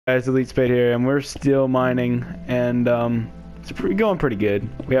Guys, Elite Spade here, and we're still mining, and it's going pretty good.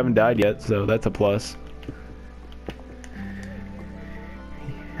 We haven't died yet, so that's a plus.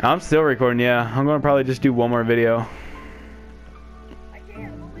 I'm still recording, yeah. I'm gonna probably just do one more video. I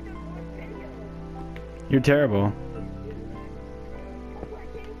can't, I'm only doing one video. You're terrible.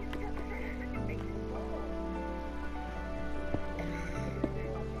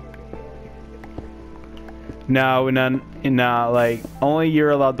 No, like, only you're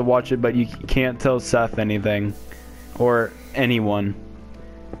allowed to watch it, but you can't tell Seth anything. Or anyone.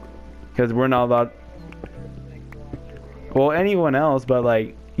 Because we're not allowed... Well, anyone else, but,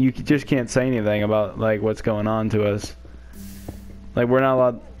 like, you just can't say anything about, like, what's going on to us. Like, we're not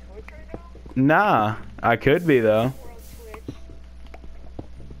allowed... Nah, I could be, though.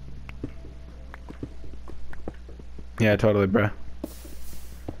 Yeah, totally, bro.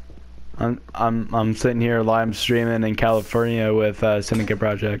 I'm sitting here live streaming in California with Syndicate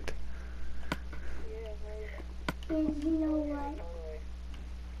Project. And you know what?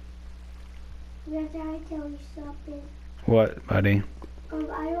 Because I tell you something. What, buddy? I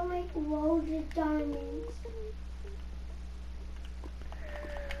don't like loads of diamonds.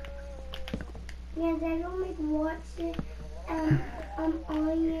 Yes, I don't like watch it.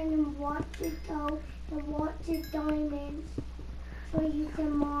 Onion and watch it go and watch it diamonds so you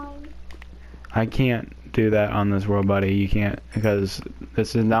can mine. I can't do that on this world, buddy. You can't, because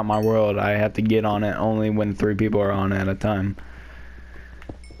this is not my world. I have to get on it only when 3 people are on at a time.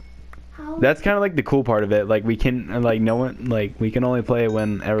 That's kind of like the cool part of it. Like, we can, like, no one, like, we can only play it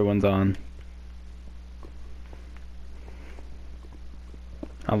when everyone's on.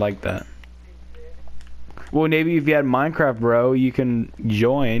 I like that. Well, maybe if you had Minecraft, bro, you can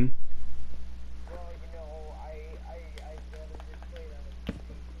join.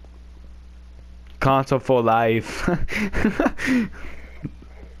 Console for life.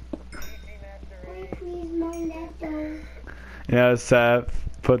 Yeah, Seth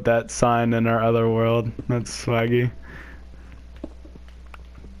put that sign in our other world. That's swaggy.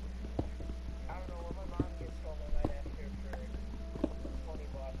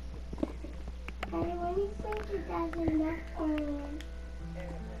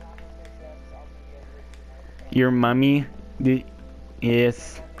 Your mummy?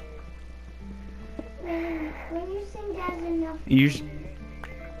 Yes. You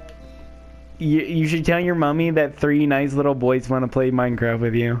should tell your mummy that 3 nice little boys want to play Minecraft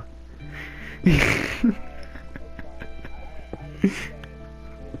with you. When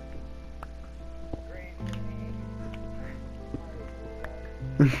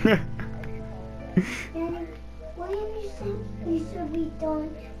you think you should be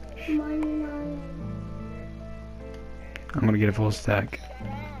done mining? I'm gonna get a full stack.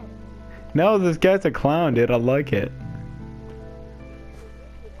 No, this guy's a clown, dude. I like it.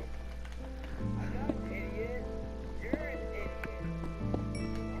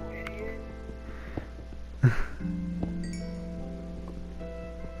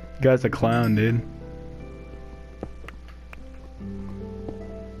 Guy's a clown, dude.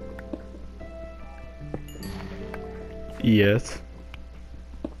 Yes.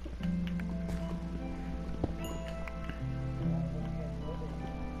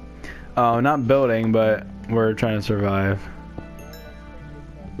 Oh, not building, but we're trying to survive.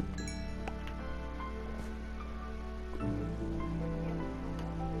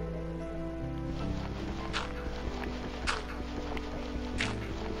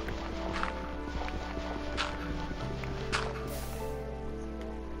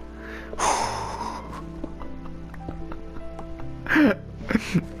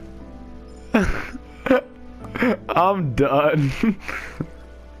 I'm done.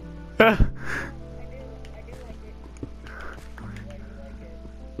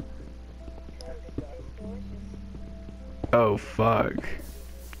 Oh fuck.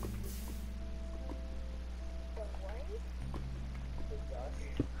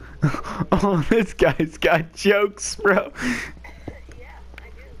 Oh, this guy's got jokes, bro.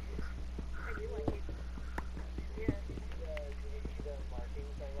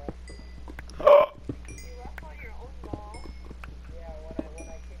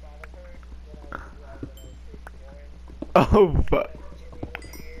 Oh fuck.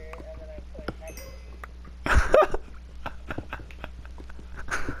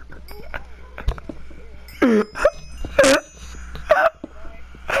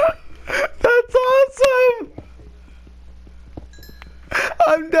 That's awesome.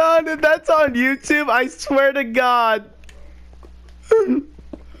 I'm done, and that's on YouTube. I swear to God.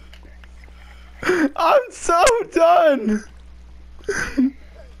 I'm so done.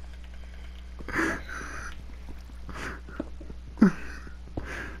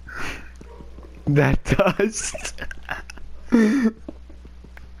 That dust.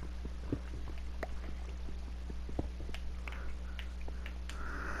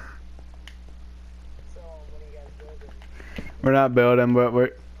 We're not building, but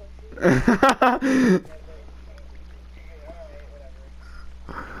we're.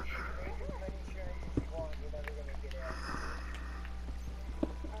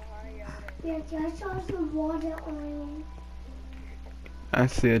 Yeah, I saw some water on I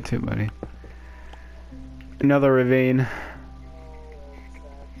see it too, buddy. Another ravine.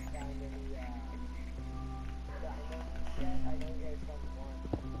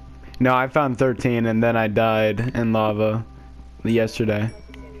 No, I found 13 and then I died in lava yesterday.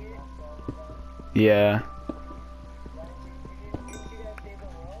 Yeah.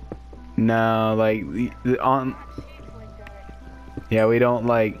 No, like on. Yeah, we don't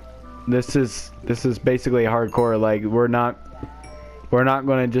like. This is basically hardcore. Like we're not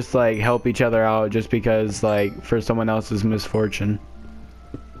gonna just like help each other out just because like for someone else's misfortune.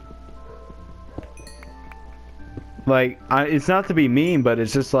 Like it's not to be mean, but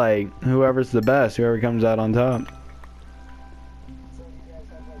it's just like whoever's the best, whoever comes out on top.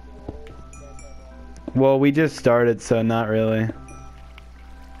 Well, we just started, so not really.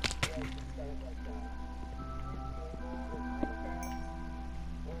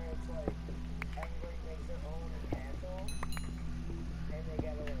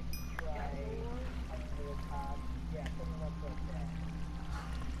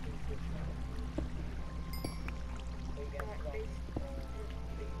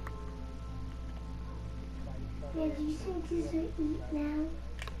 Yeah, do you think these are eat now?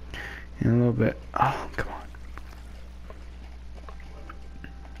 In a little bit. Oh, come on.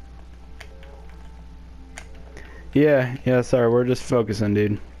 Yeah, sorry, we're just focusing,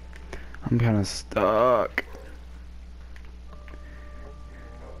 dude. I'm kind of stuck.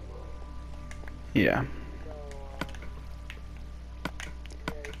 Yeah.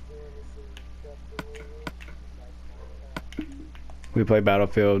 We play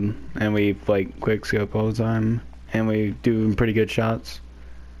Battlefield, and we like quick scope all the time, and we do pretty good shots.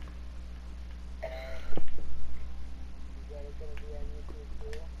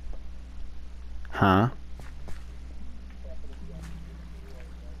 Huh?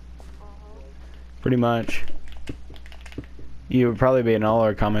 Pretty much. You would probably be in all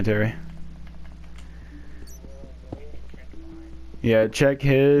our commentary. Yeah, check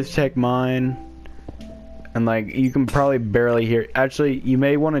his, check mine. And like, you can probably barely hear. Actually, you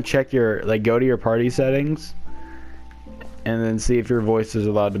may want to check your, like, go to your party settings. And then see if your voice is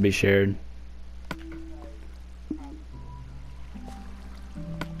allowed to be shared.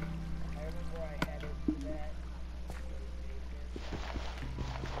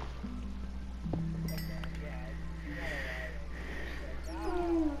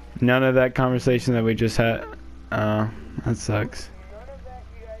 None of that conversation that we just had. That sucks.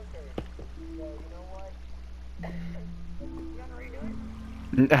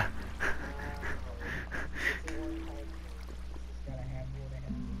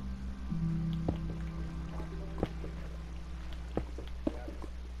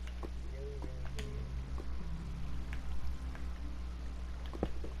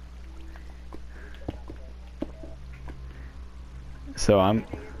 So I'm.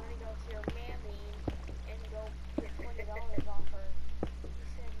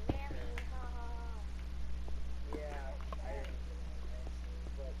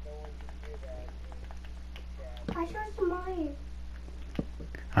 I saw some iron.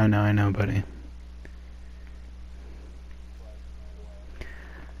 I know, buddy.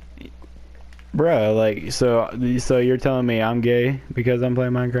 Bruh, like, so you're telling me I'm gay because I'm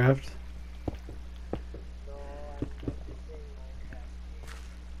playing Minecraft?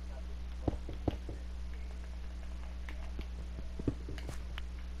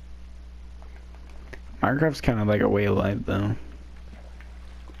 Minecraft's kind of like a way of life, though.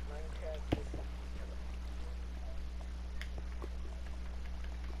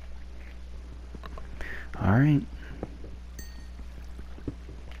 Alright.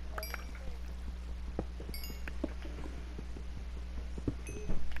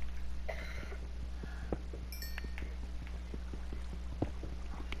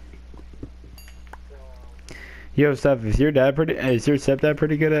 Yo, Steph, is your stepdad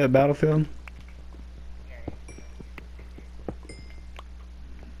pretty good at Battlefield?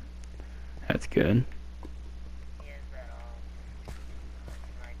 That's good.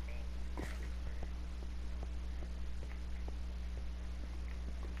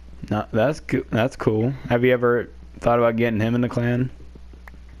 No, that's good. That's cool. Have you ever thought about getting him in the clan?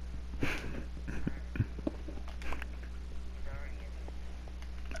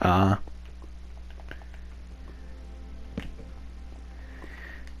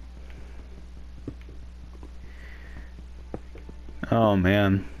 Oh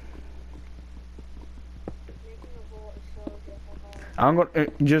man. Making a vault is so difficult. I'm gonna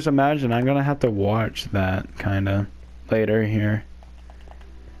just imagine I'm gonna have to watch that kinda later here.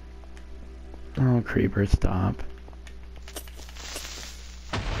 Oh, creeper, stop.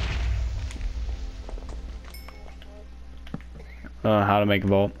 How to make a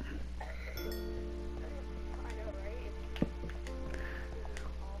vault. I know, right?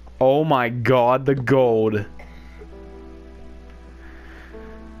 Oh my god, the gold.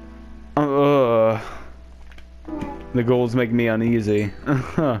 What? The gold's making me uneasy.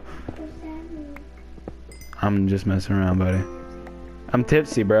 What's that mean? I'm just messing around, buddy. I'm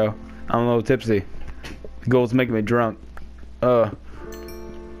tipsy, bro. I'm a little tipsy. The gold's making me drunk.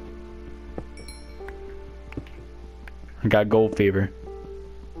 I got gold fever.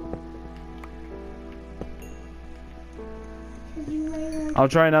 Did you lay on I'll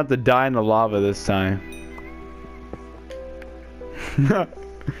try not to die in the lava this time.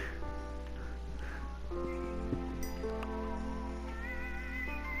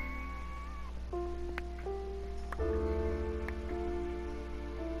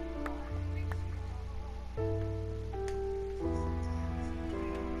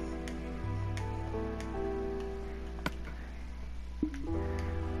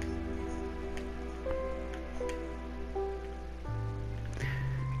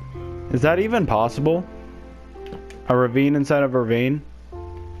 Is that even possible? A ravine inside of a ravine?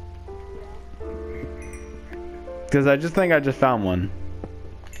 Because I just think I just found one.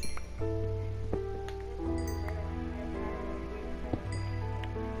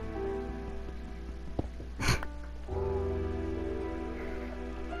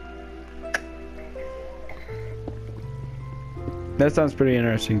 That sounds pretty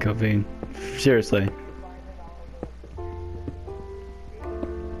interesting, Kofi. Seriously.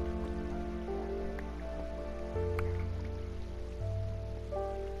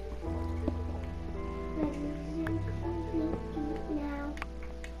 now?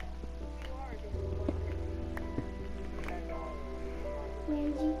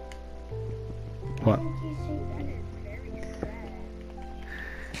 Randy? What? Did you say that is Very sad.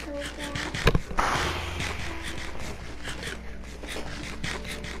 so bad?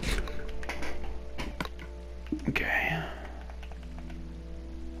 Okay.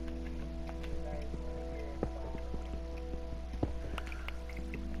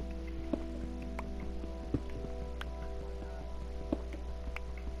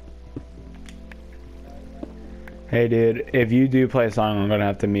 Hey dude, if you do play a song, I'm gonna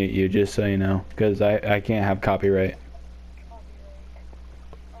have to mute you, just so you know, because I can't have copyright.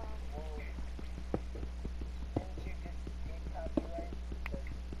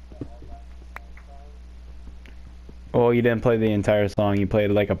 Well, you didn't play the entire song, you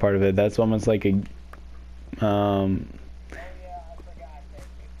played like a part of it. That's almost like a,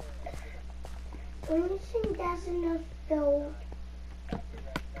 When you think that's enough though,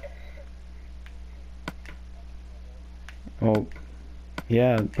 well,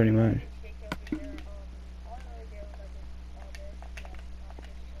 yeah, pretty much.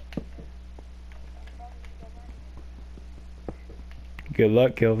 Good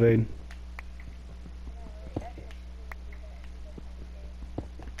luck, Kilvade.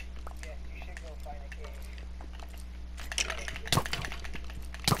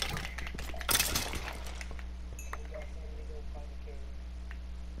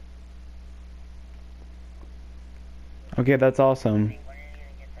 Okay, that's awesome.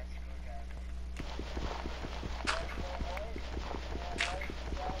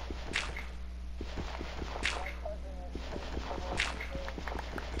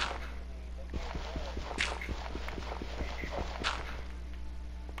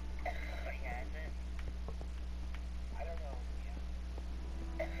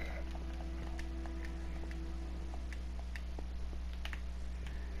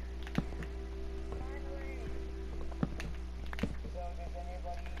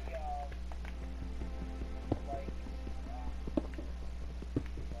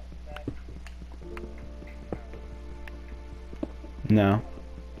 No.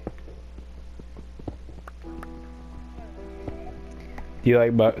 Do you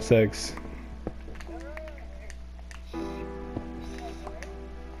like butt sex?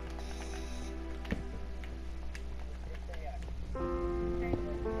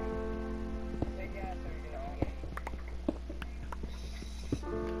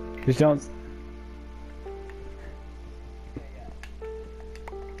 Just don't